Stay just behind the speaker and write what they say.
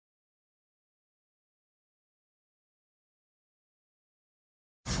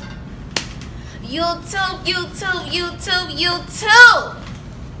YouTube.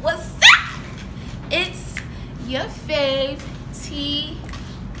 What's up? It's your fave T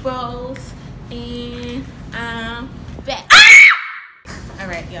Bros, and I'm back. Ah!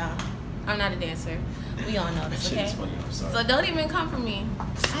 Alright, y'all. I'm not a dancer. We all know this, okay? Funny, so don't even come for me. I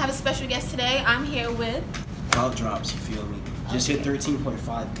have a special guest today. I'm here with Cloutdrops, you feel me? Just hit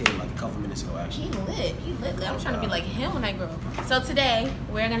 13.5K like a couple minutes ago, actually. He lit. I'm trying to be like him when I grow up. So today,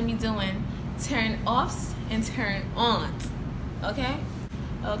 we're going to be doing turn-offs and turn-ons. Okay?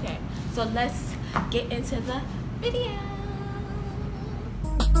 Okay. So let's get into the video.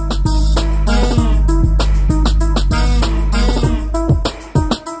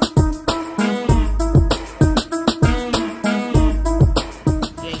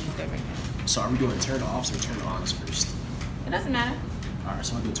 So are we doing turn-offs or turn-ons first? It doesn't matter. Alright,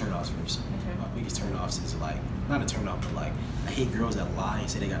 so I'll do turn-offs first. Okay. My biggest turn-offs is like, not a turn-off, but like, I hate girls that lie and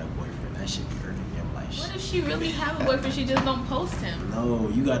say they got a boyfriend. That shit be irking me. I'm like, what if she really have a boyfriend, she just don't post him? No,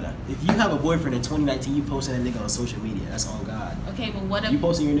 you gotta, if you have a boyfriend in 2019, you posting that nigga on social media. That's on God. Okay, but what if... You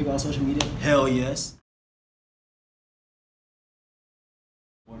posting your nigga on social media? Hell yes.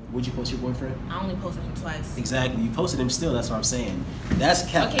 Would you post your boyfriend? I only posted him twice. Exactly. You posted him still. That's what I'm saying. That's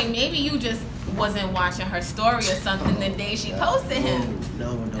cap. Okay, maybe you just wasn't watching her story or something the day she posted him.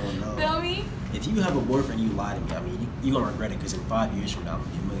 No. Feel me? If you have a boyfriend, you lie to me. I mean, you're going to regret it because in 5 years from now, I'm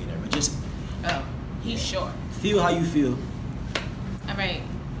going to be a millionaire. But just... Oh, he's short. Feel how you feel. All right.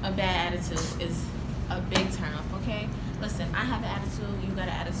 A bad attitude is a big turn off, okay? Listen, I have an attitude. You got an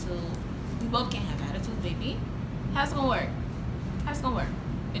attitude. We both can't have attitudes, baby. How's it going to work? How's it going to work?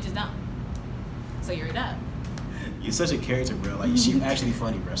 It just don't. So you're it up. You're such a character, bro. Like, she's actually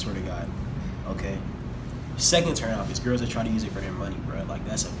funny, bro. I swear to God. Okay? Second turn off is girls that try to use it for their money, bro. Like,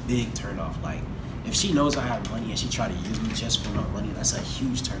 that's a big turn off. Like, if she knows I have money and she try to use me just for my money, that's a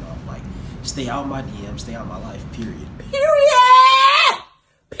huge turn off. Like, stay out my DM, stay out my life, period. Period!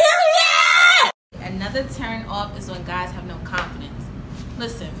 Another turn off is when guys have no confidence.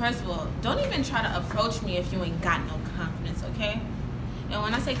 Listen, first of all, don't even try to approach me if you ain't got no confidence, okay? And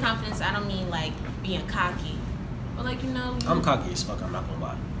when I say confidence, I don't mean like being cocky. But like, you know... I'm cocky as fuck, I'm not gonna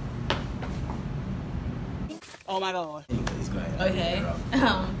lie. Oh my God. Anyways, go ahead. Okay.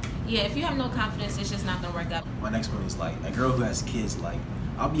 Yeah, if you have no confidence, it's just not gonna work out. My next one is like, a girl who has kids, like,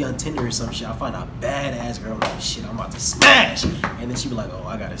 I'll be on Tinder or some shit, I'll find a badass girl, I'm like, shit, I'm about to smash! And then she be like, oh,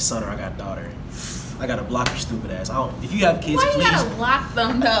 I got a son or I got a daughter. I gotta block your stupid ass. If you have kids, Why please. You gotta block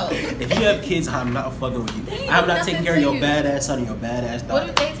them though? If you have kids, I'm not fucking with you. I'm not taking care of your badass son or your badass daughter. What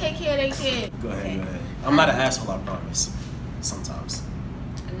if they take care of their kid? Go ahead. I'm not an asshole, I promise. Sometimes.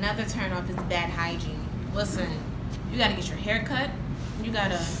 Another turn off is bad hygiene. Listen, you gotta get your hair cut. You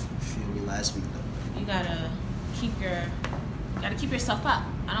gotta. Feel me last week though. You gotta keep yourself up.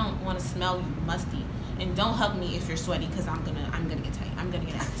 I don't want to smell you musty, and don't hug me if you're sweaty, because I'm gonna get tight. I'm gonna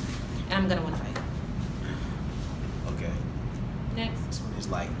get active, and I'm gonna want to fight. Okay. Next. This one is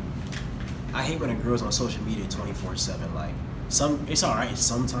like, I hate when a girl's on social media 24/7. Like, it's alright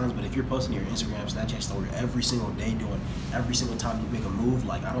sometimes, but if you're posting your Instagram, Snapchat story every single day, doing every single time you make a move,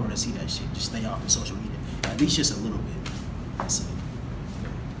 like, I don't want to see that shit. Just stay off of social media. At least just a little bit. That's it.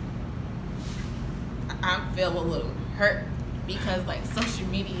 I feel a little hurt because like social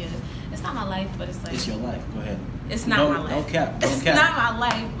media, it's not my life, but it's like it's your life. Go ahead. It's not my life. Don't cap. It's not my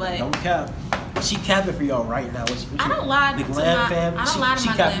life, but don't cap. She capping for y'all right now. I don't lie to my fam. I don't lie to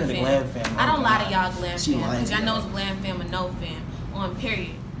my glam fam. I don't lie to y'all glam she fam because y'all know y'all. it's glam fam or no fam on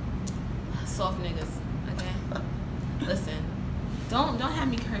period. Soft niggas, okay? Listen, don't have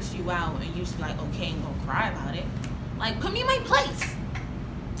me curse you out and you just be like okay and go cry about it. Like, put me in my place.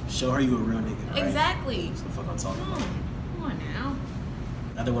 Show her you a real nigga, right? Exactly. That's the fuck I'm talking about. Come on now.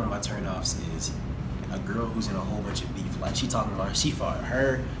 Another one of my turn-offs is a girl who's in a whole bunch of beef. Like, she talking about she fought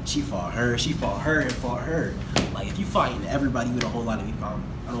her, she fought her, she fought her, and fought her. Like, if you fighting everybody with a whole lot of beef, I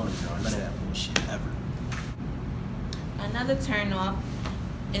don't want to be around none of that bullshit, ever. Another turn-off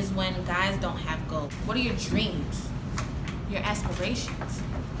is when guys don't have goals. What are your dreams? Your aspirations?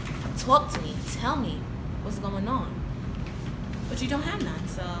 Talk to me. Tell me what's going on. But you don't have none,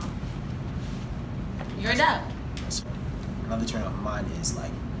 so you're it up. Another turn off of mine is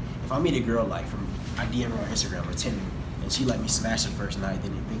like, if I meet a girl like I DM her on Instagram or Tinder, and she let me smash the first night,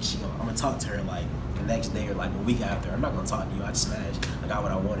 then you think I'm gonna talk to her like the next day or like a week after. I'm not gonna talk to you. I smash. I got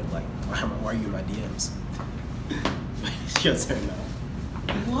what I wanted. Like, why are you in my DMs? It's your turn now.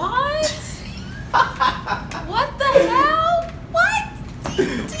 What? What the hell? What? Do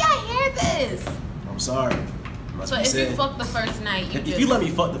y'all hear this? I'm sorry. So if you fuck the first night, if you let me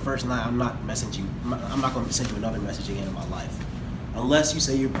fuck the first night, I'm not messaging you. I'm not going to send you another message again in my life, unless you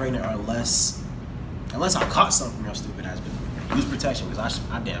say you're pregnant or unless Unless I caught something from your stupid ass, but use protection because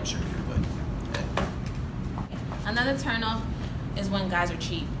I damn sure do. But another turn off is when guys are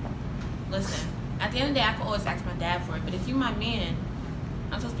cheap. Listen, at the end of the day, I can always ask my dad for it, but if you're my man,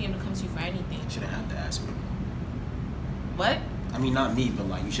 I'm supposed to be able to come to you for anything. You shouldn't have to ask me. What? I mean, not me, but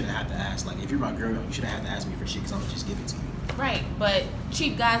like you shouldn't have to ask. Like if you're my girl, you shouldn't have to ask me for shit because I'm gonna just give it to you. Right, but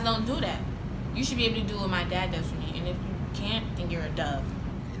cheap guys don't do that. You should be able to do what my dad does for me, and if you can't, then you're a dub.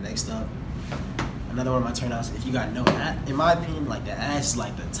 Okay, next up, another one of my turnouts. If you got no ass, in my opinion, like the ass is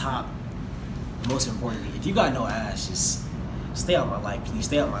like the top, most important thing. If you got no ass, just stay out my life, please.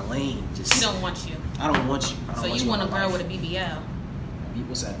 Stay out my lane. Just. He don't want you. I don't want you. So you want a girl with a BBL?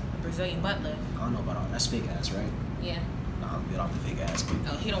 What's that? A Brazilian butt lift. I don't know about all that. That's fake ass, right? Yeah. Nah, I'm good off the fake ass. But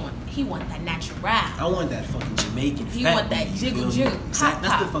oh, he want that natural. I want that fucking Jamaican fat. You want that jiggle jiggle pop.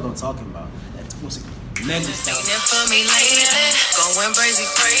 That's the fuck I'm talking about. That's what's it? Next for me lately, going crazy.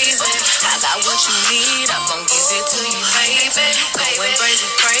 I got what you need, I'm gon' give it to you, baby. Going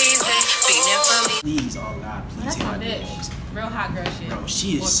crazy, feeling for me. Please, oh God, please. That's my bitch. Real hot girl shit. Bro,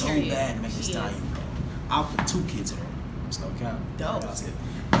 she is so period. bad, Megan Thee Stallion, bro. I'll put 2 kids in her. It's no cap. Dope.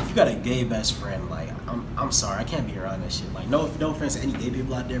 If you got a gay best friend, like I'm sorry, I can't be around that shit. Like no offense to any gay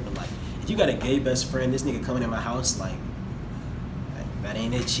people out there, but like if you got a gay best friend, this nigga coming in my house, like that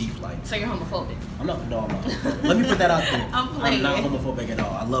ain't it, chief. Like so you're homophobic. I'm not. No, I'm not. Let me put that out there. I'm not homophobic at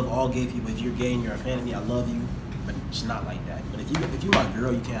all. I love all gay people. If you're gay and you're a fan of me, I love you, but it's not like that. But if you're my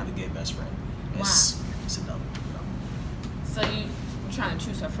girl, you can't have a gay best friend. It's a no. So you trying to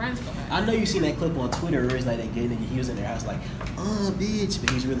choose her friends for her? I know you seen that clip on Twitter where it's like that gay nigga, he was in their house like, bitch, but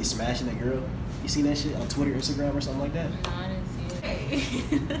he's really smashing that girl. You seen that shit on Twitter, Instagram, or something like that? No, I didn't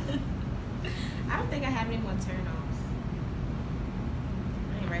see it. I don't think I have any more turn-offs.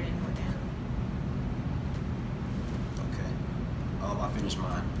 I ain't writing more down. Okay. I finished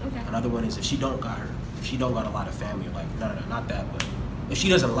mine. Okay. Another one is if she don't got a lot of family, like no, not that, but if she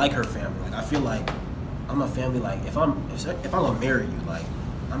doesn't like her family, like I feel like I'm a family, like if I'm gonna marry you, like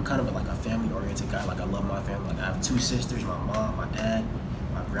I'm kind of like a family oriented guy. Like I love my family. Like I have 2 sisters, my mom, my dad,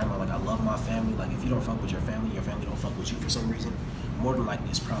 my grandma. Like I love my family. Like if you don't fuck with your family don't fuck with you for some reason, more than likely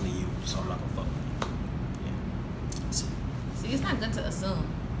it's probably you. So I'm not gonna fuck with you. Yeah. That's it. See, it's not good to assume.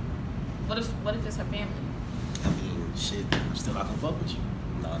 What if it's her family? I mean, shit, I'm still not gonna fuck with you.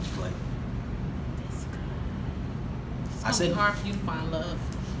 No, I'm just playing. It's gonna be hard for you to find love.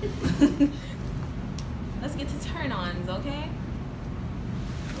 Let's get to turn-ons, okay?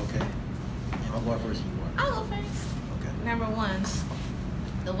 Okay. Am I going first or you going? I'll go first. Okay. Number 1,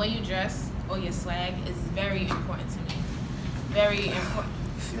 the way you dress or your swag is very important to me. Very important.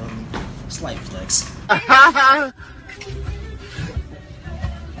 You feel me? Slight flex.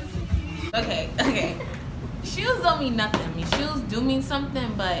 Okay. Shoes don't mean nothing. I mean, shoes do mean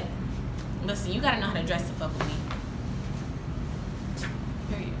something, but listen, you gotta know how to dress to fuck with me.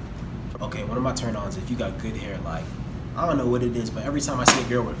 Period. Okay, one of my turn-ons, if you got good hair, like, I don't know what it is, but every time I see a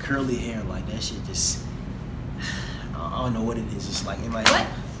girl with curly hair, like, that shit just, I don't know what it is. It's like, in my head.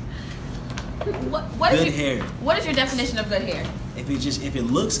 What good is hair. What is your definition of good hair? If it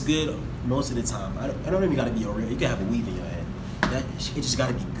looks good most of the time, I don't even gotta be real. You can have a weave in your head. It just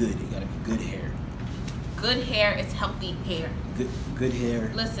gotta be good. It gotta be good hair. Good hair is healthy hair. Good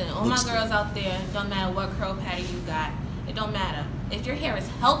hair. Listen, all my girls out there, don't matter what curl pattern you got, it don't matter. If your hair is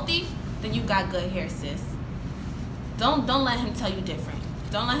healthy, then you got good hair, sis. Don't let him tell you different.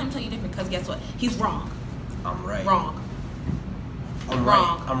 Don't let him tell you different, because guess what? He's wrong. I'm right. Wrong. I'm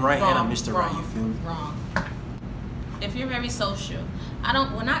wrong. Right. I'm right, wrong. and I'm Mr. Wrong. Right. You feel me? Wrong. If you're very social,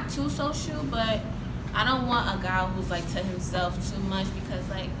 well, not too social, but I don't want a guy who's like to himself too much, because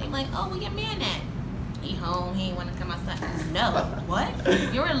like they like, oh, where your man at? He home. He ain't want to come outside. No. What?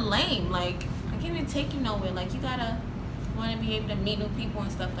 You're lame. Like I can't even take you nowhere. Like you gotta want to be able to meet new people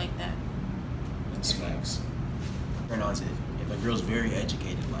and stuff like that. That's facts. If a girl's very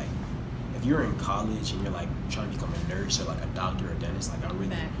educated, like if you're in college and you're like trying to become a nurse or like a doctor or a dentist, like I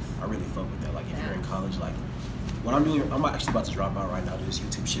really fuck with that. Like if you're in college, like what I'm doing, I'm actually about to drop out right now, do this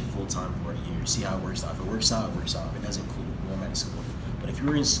YouTube shit full time for a year, see how it works out. If it works out, it works out. If it doesn't, cool, go back to school. But if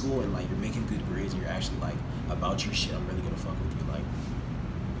you're in school and like you're making good grades and you're actually like about your shit, I'm really gonna fuck with you. Like,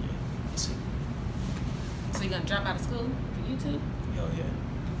 yeah, that's it. So you're gonna drop out of school for YouTube? Hell yeah.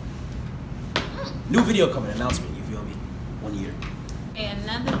 New video coming, announcement, you feel me? 1 year. And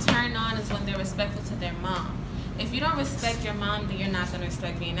another turn on is when they're respectful to their mom. If you don't respect your mom, then you're not gonna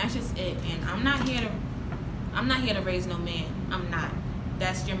respect me, and that's just it. And I'm not here to raise no man. I'm not.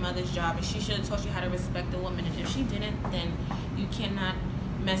 That's your mother's job, and she should have taught you how to respect a woman. And if she didn't, then you cannot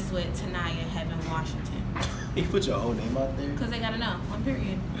mess with Tanaya Heaven Washington. You put your whole name out there? Because they gotta know, one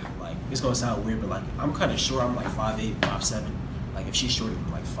period. Like, it's gonna sound weird, but like, I'm kind of short. I'm like 5'8", 5'7". Like, if she's shorter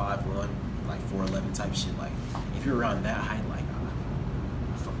than like 5'1", like 4'11" type shit, like, if you're around that height, like,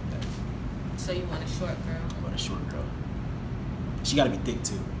 I fuck with that. So you want a short girl? I want a short girl. She gotta be thick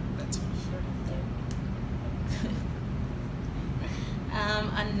too. That too. Short and thick.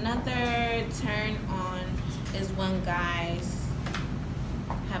 Another turn on is when guys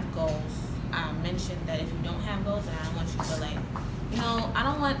have goals. I mentioned that if you don't have goals, then I don't want you to like, you know, I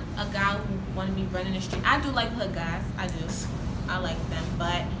don't want a guy who want to be running the street. I do like hood guys. I do. I like them,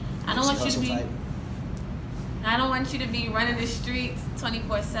 but I don't want you to be. I don't want you to be running the streets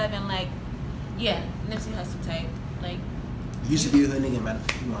 24/7. Like, yeah, Nipsey Hussle type. Like, you used to be a hood nigga, man.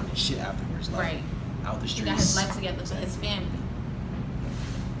 You on this shit afterwards, like, right? Out the streets. He got his life together for his family.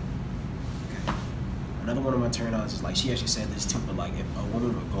 Another one of my turn-ons is like, she actually said this too, but like, if a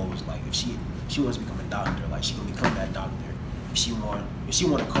woman with goals, like, if she wants to become a doctor, like, she gonna become that doctor. If she want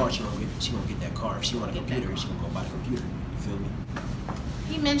a car, she gonna get that car. If she want a computer, she gonna go buy the computer. You feel me?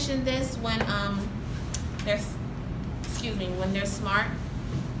 He mentioned this when when they're smart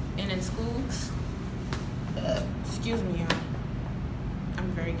and in school. Excuse me, y'all. I'm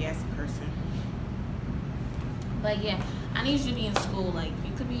a very gassy person. But yeah, I need you to be in school. Like,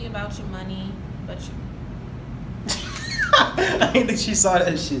 you could be about your money, but you. I didn't think she saw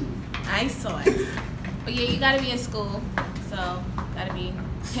that shit. I saw it. But yeah, you gotta be in school. So, gotta be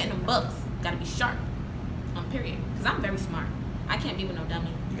hitting them books. Gotta be sharp. On period. Because I'm very smart. I can't be with no dummy.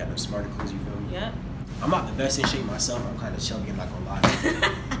 You got them smarter clues, you feel me? Yep. I'm not the best in shape myself. I'm kind of chubby, I'm not gonna lie.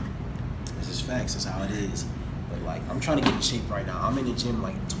 This is facts. That's how it is. But like, I'm trying to get in shape right now. I'm in the gym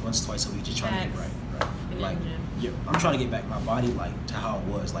like once, twice a week, just trying to get right. Like, yeah, I'm trying to get back my body like to how it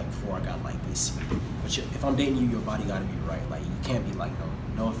was like before I got like this. But if I'm dating you, your body gotta be right. Like, you can't be like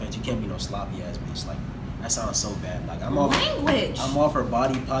no offense, you can't be no sloppy ass bitch. Like, that sounds so bad. Like, I'm all for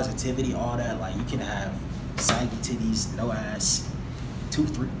body positivity, all that. Like, you can have saggy titties, no ass,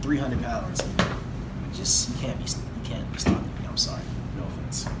 300 pounds. Just you can't be sloppy. I'm sorry. No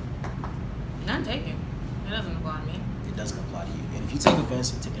offense. None taken. It doesn't apply to me. It doesn't apply to you. And if you take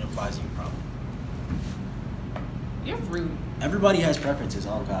offense, it applies to you, probably. You're rude. Everybody has preferences.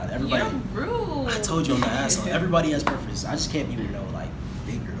 Oh God, everybody. You're rude. I told you I'm the asshole. Everybody has preferences. I just can't be with no like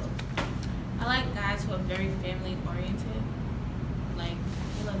big girl. I like guys who are very family oriented. Like,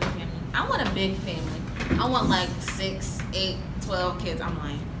 they love their family. I want a big family. I want like 6, 8, 12 kids. I'm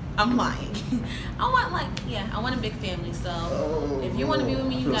lying. I want a big family. So if you want to be with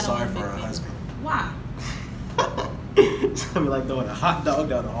me, you gotta want a big family. Husband. Why? It's gonna be like throwing a hot dog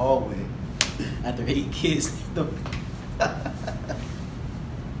down the hallway after 8 kids.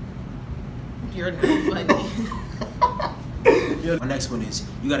 You're not funny. My next one is,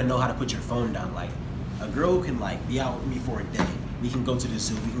 you gotta know how to put your phone down. Like, a girl can like be out with me for a day. We can go to the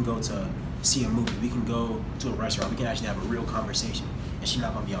zoo. We can go to see a movie. We can go to a restaurant. We can actually have a real conversation. And she's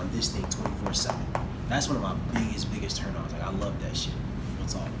not gonna be on this thing 24/7. That's one of my biggest turn-ons. Like, I love that shit.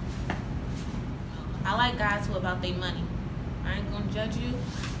 What's all? I like guys who are about their money. I ain't gonna judge you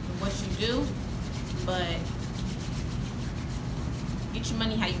for what you do, but get your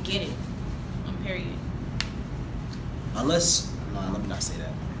money how you get it. On period. Unless, no, let me not say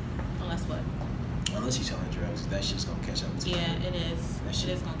that. Unless what? Unless you're selling drugs, that shit's gonna catch up to you. Yeah, it is. That shit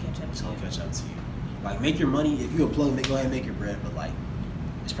is gonna catch up to you. It's gonna catch up to you. Like, make your money. If you're a plug, go ahead and make your bread. But like,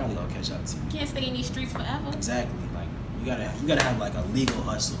 it's probably gonna catch up to you. You can't stay in these streets forever. Exactly. Like, you gotta have like a legal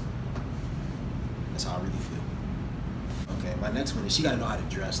hustle. That's how I really feel. Okay, my next one is, she gotta know how to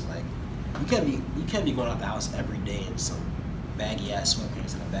dress. Like, you can't be going out the house every day in some baggy ass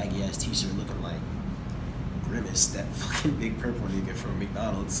sweatpants and a baggy ass t-shirt looking like Grimace, that fucking big purple nigga from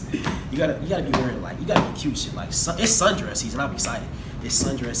McDonald's. You gotta be wearing like, you gotta be cute shit. Like, it's sundress season. I'm excited. It's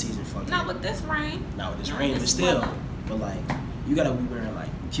sundress season. Fucking. Not with this rain. Not with this rain, but still. But like, you gotta be wearing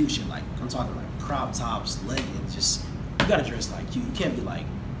like cute shit. Like, I'm talking like crop tops, leggings. Just, you gotta dress like cute. You can't be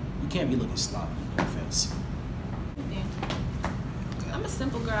looking sloppy. No offense. Yeah. Okay. I'm a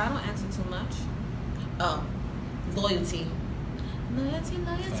simple girl. I don't answer too much. Oh, loyalty. Loyalty.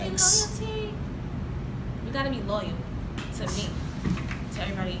 Thanks. You gotta be loyal to me, to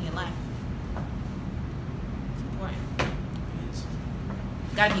everybody in your life. It's important. It is.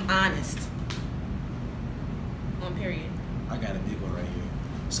 You gotta be honest. One period. I got a big one right here.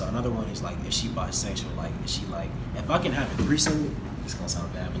 So another one is like, if she bisexual, like, is she like, if I can have a threesome, it's gonna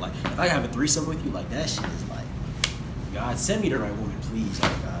sound bad, but like, if I have a threesome with you, like, that shit is like, God, send me the right woman, please.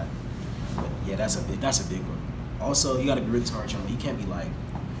 Oh God. But yeah, that's a big one. Also, you gotta be really smart, you can't be like,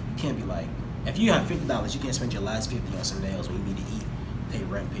 if you have $50, you can't spend your last $50 on some nails when you need to eat pay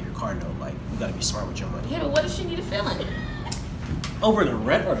rent, pay your car note. Like, you gotta be smart with your money. Yeah, but what if she need a filling? Over the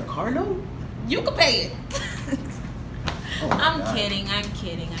rent or the car note? You can pay it. Oh my I'm God. kidding.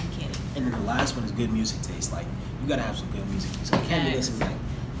 And then the last one is good music taste. Like, you gotta have some good music. So I can't be Yes. listening, like,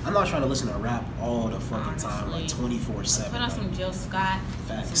 I'm not trying to listen to rap all the fucking time, like Honestly. 24/7. Put on like, some Jill Scott,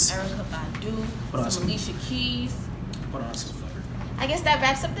 Facts. some Erica Badu, Put on some some- Alicia Keys. Put on some flavor. I guess that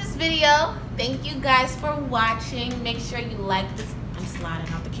wraps up this video. Thank you guys for watching. Make sure you like this. I'm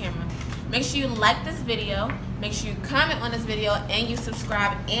sliding off the camera. Make sure you like this video. Make sure you comment on this video and you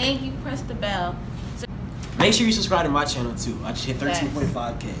subscribe and you press the bell. So Make sure you subscribe to my channel too. I just hit Facts.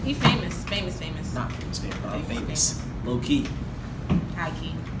 13.5K. he famous. Not famous. I'm Famous. famous. Low key. High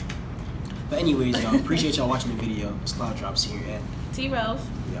key. But anyways, y'all, appreciate y'all watching the video. It's Cloutdrops here, and T Rose.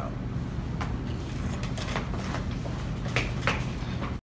 we out.